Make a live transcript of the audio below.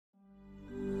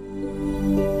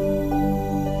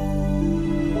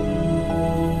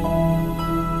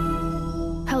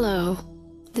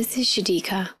is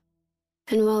Shadika,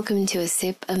 and welcome to A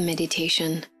Sip of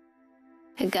Meditation,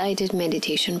 a guided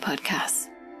meditation podcast.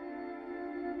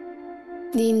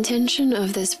 The intention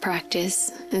of this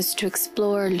practice is to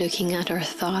explore looking at our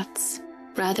thoughts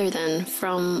rather than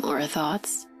from our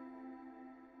thoughts.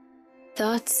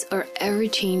 Thoughts are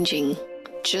ever-changing,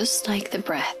 just like the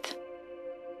breath.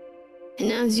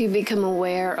 And as you become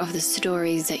aware of the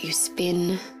stories that you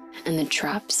spin and the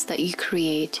traps that you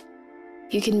create,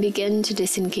 you can begin to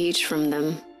disengage from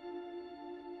them.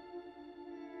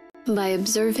 By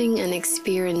observing and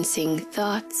experiencing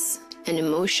thoughts and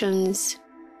emotions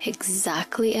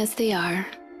exactly as they are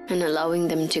and allowing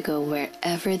them to go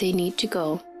wherever they need to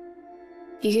go,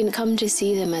 you can come to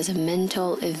see them as a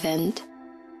mental event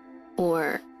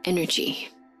or energy.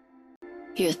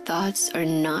 Your thoughts are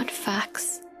not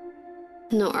facts,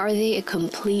 nor are they a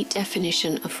complete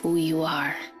definition of who you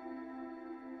are.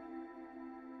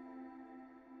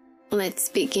 Let's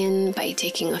begin by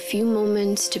taking a few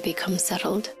moments to become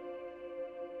settled.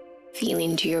 Feel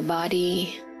into your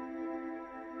body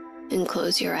and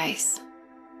close your eyes.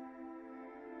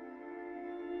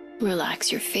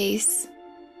 Relax your face.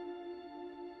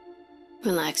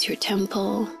 Relax your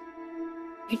temple,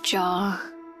 your jaw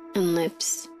and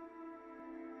lips.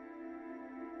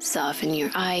 Soften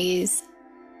your eyes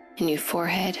and your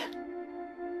forehead,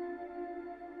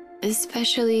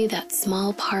 especially that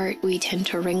small part we tend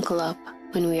to wrinkle up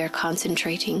when we are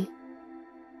concentrating.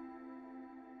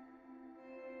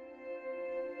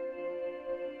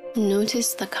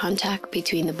 Notice the contact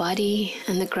between the body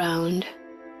and the ground,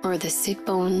 or the sit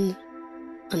bone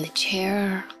on the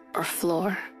chair or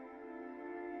floor.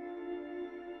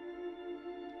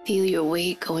 Feel your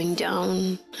weight going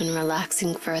down and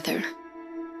relaxing further,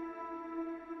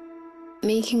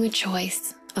 making a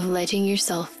choice of letting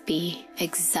yourself be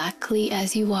exactly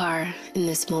as you are in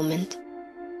this moment.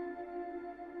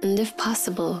 And if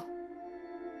possible,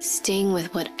 staying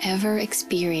with whatever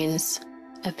experience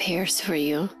appears for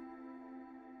you.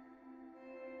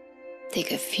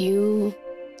 Take a few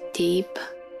deep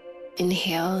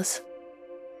inhales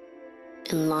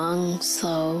and long,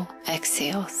 slow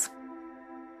exhales.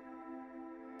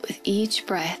 With each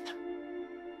breath,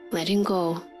 letting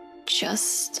go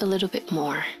just a little bit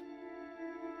more.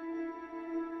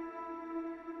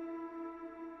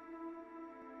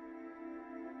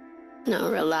 Now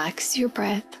relax your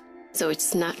breath so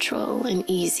it's natural and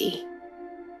easy.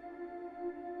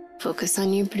 Focus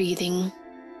on your breathing,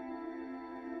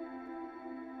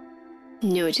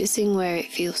 noticing where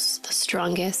it feels the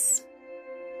strongest.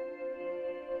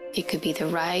 It could be the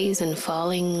rise and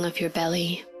falling of your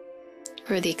belly,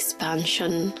 or the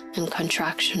expansion and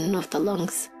contraction of the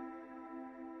lungs.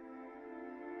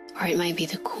 Or it might be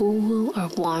the cool or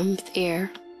warmth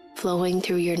air flowing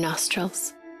through your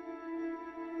nostrils.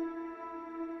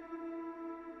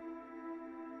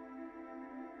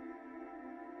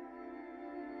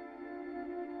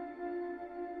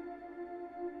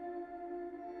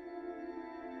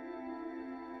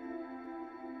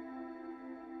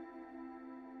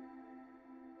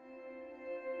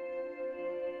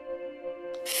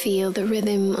 Feel the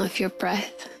rhythm of your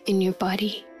breath in your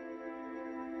body,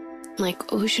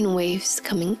 like ocean waves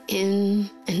coming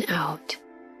in and out.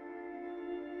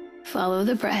 Follow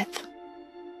the breath.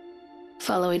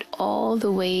 Follow it all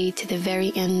the way to the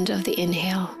very end of the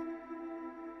inhale.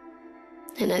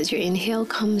 And as your inhale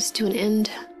comes to an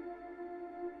end,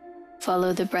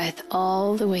 follow the breath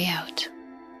all the way out.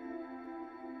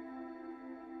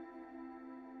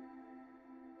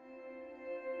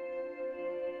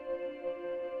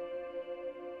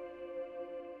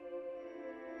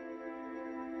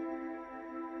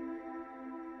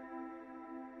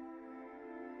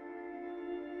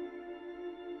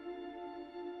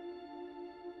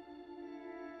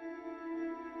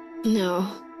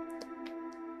 Now,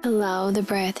 allow the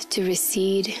breath to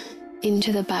recede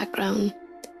into the background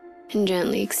and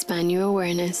gently expand your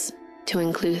awareness to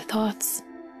include thoughts.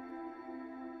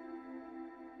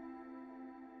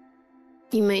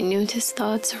 You might notice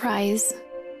thoughts arise,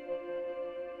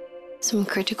 some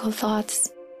critical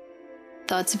thoughts,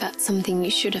 thoughts about something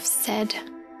you should have said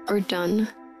or done,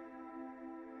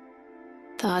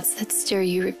 thoughts that stir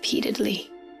you repeatedly.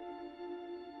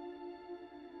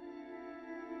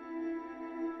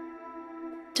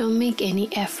 Don't make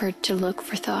any effort to look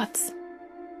for thoughts.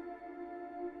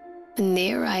 When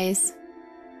they arise,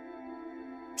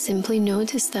 simply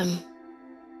notice them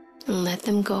and let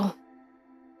them go,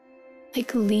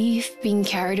 like a leaf being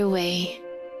carried away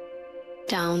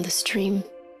down the stream.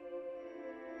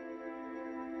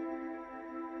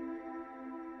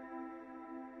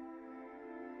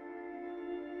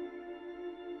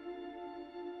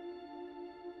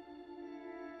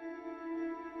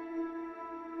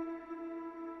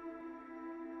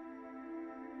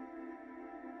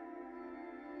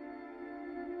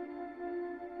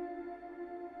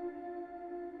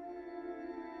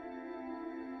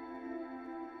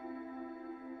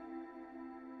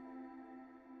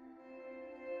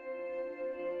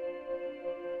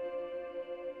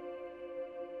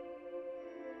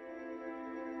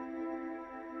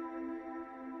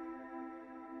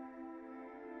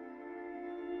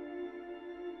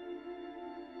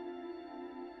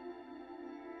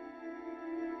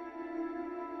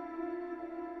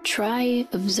 Try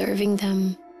observing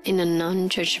them in a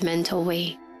non-judgmental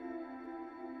way,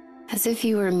 as if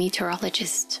you were a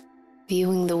meteorologist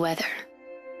viewing the weather.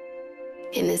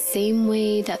 In the same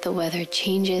way that the weather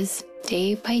changes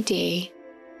day by day,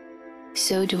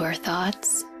 so do our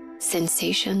thoughts,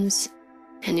 sensations,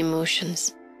 and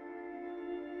emotions.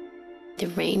 The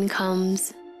rain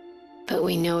comes, but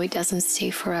we know it doesn't stay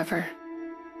forever.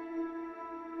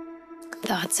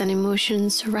 Thoughts and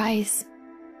emotions rise.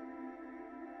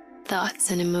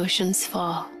 Thoughts and emotions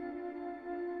fall.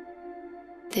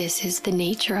 This is the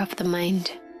nature of the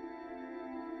mind.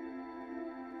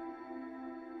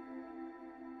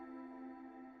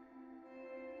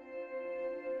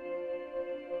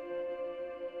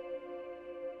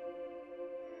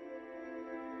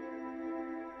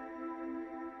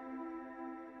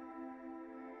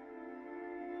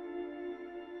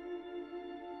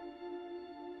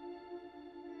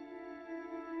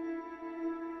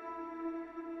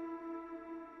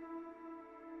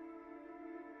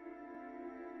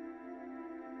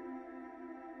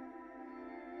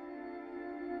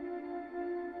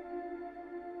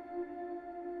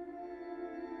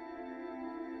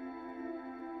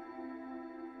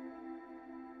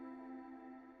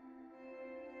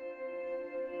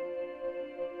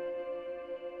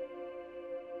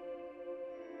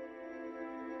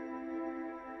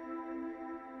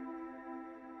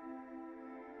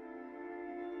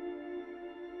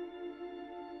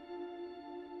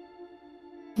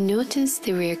 Notice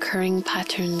the recurring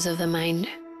patterns of the mind.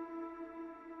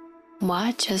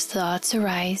 Watch as thoughts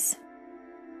arise,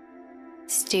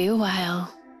 stay a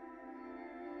while,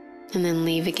 and then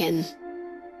leave again.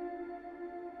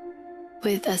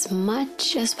 With as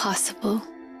much as possible,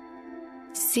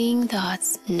 seeing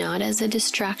thoughts not as a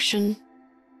distraction,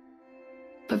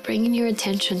 but bringing your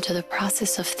attention to the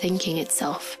process of thinking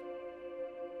itself.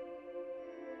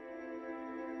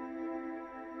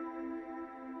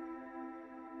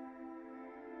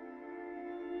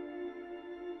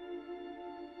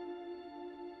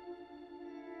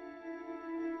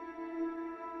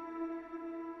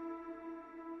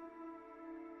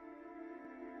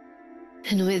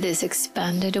 And with this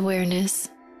expanded awareness,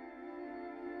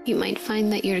 you might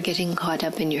find that you're getting caught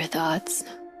up in your thoughts,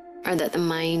 or that the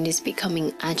mind is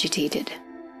becoming agitated.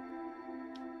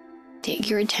 Take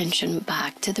your attention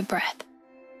back to the breath,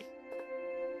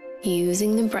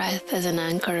 using the breath as an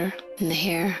anchor in the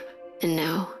here and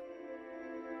now.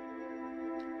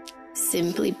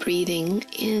 Simply breathing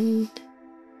in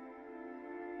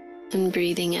and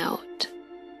breathing out.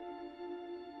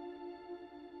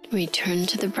 Return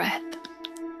to the breath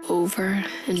over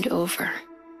and over.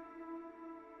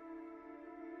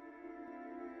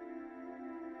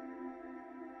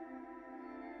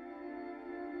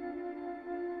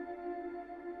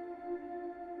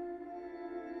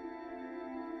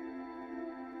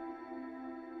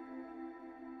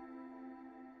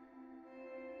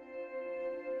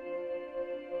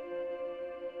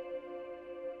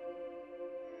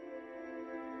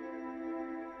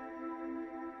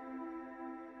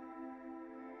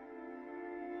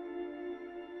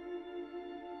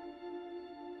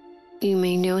 You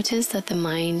may notice that the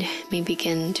mind may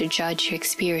begin to judge your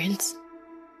experience,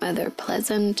 whether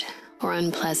pleasant or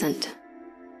unpleasant.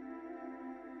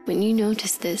 When you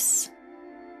notice this,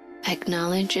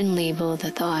 acknowledge and label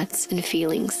the thoughts and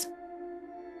feelings.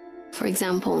 For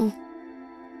example,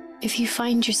 if you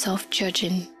find yourself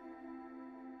judging,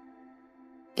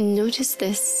 notice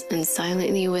this and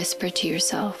silently whisper to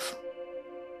yourself,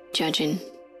 judging.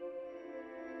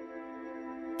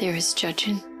 There is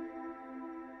judging.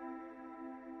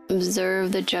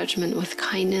 Observe the judgment with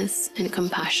kindness and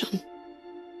compassion.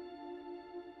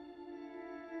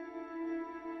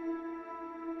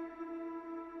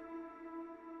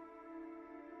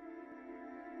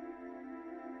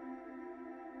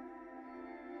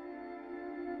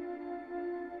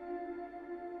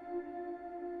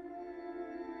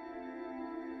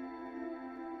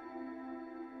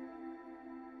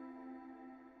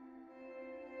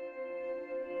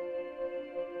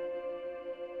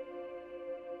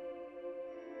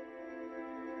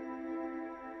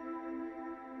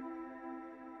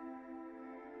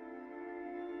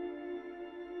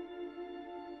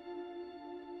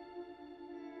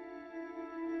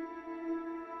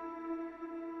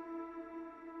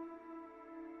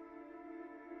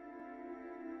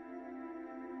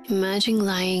 Imagine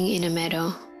lying in a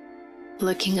meadow,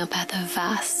 looking up at the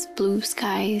vast blue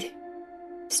sky,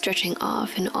 stretching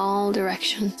off in all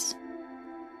directions.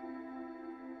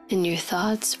 And your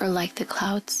thoughts are like the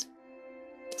clouds.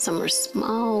 Some are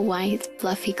small, white,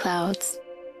 fluffy clouds,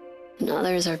 and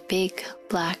others are big,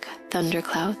 black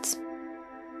thunderclouds.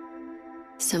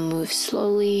 Some move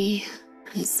slowly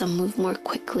and some move more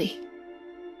quickly.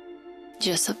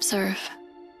 Just observe.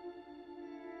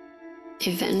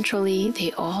 Eventually,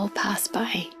 they all pass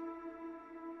by,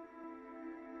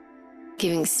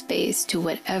 giving space to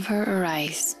whatever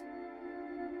arises.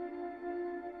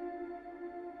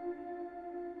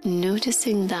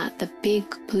 Noticing that the big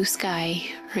blue sky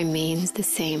remains the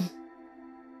same.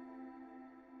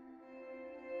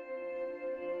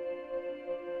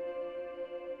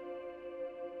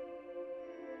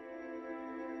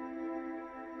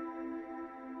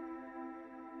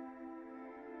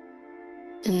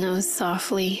 And now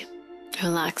softly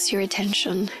relax your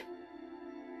attention.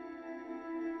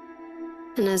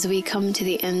 And as we come to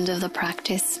the end of the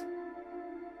practice,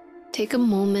 take a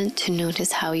moment to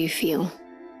notice how you feel.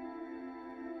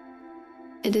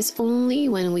 It is only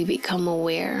when we become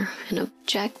aware and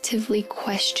objectively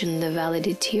question the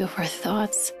validity of our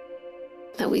thoughts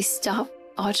that we stop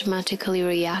automatically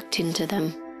reacting to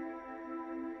them.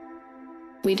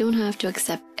 We don't have to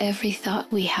accept every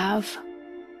thought we have.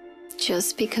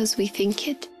 Just because we think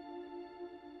it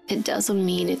doesn't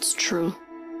mean it's true.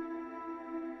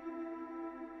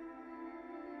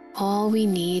 All we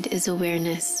need is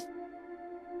awareness.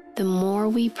 The more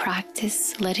we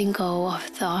practice letting go of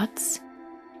thoughts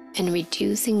and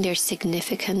reducing their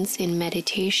significance in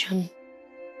meditation,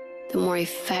 the more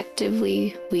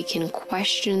effectively we can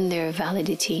question their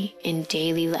validity in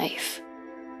daily life.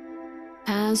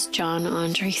 As John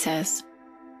Andre says,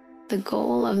 the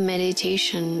goal of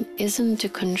meditation isn't to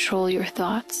control your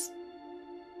thoughts.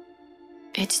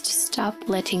 It's to stop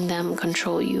letting them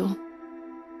control you.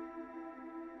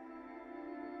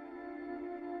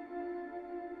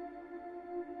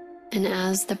 And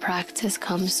as the practice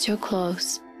comes to a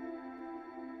close,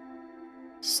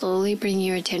 slowly bring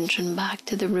your attention back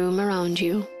to the room around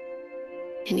you.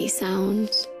 Any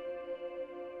sounds,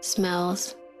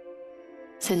 smells,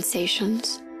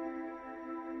 sensations.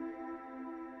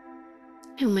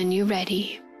 And when you're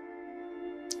ready,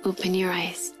 open your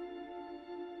eyes.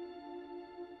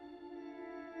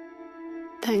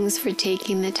 Thanks for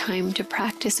taking the time to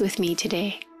practice with me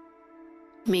today.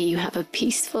 May you have a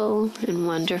peaceful and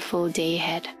wonderful day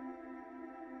ahead.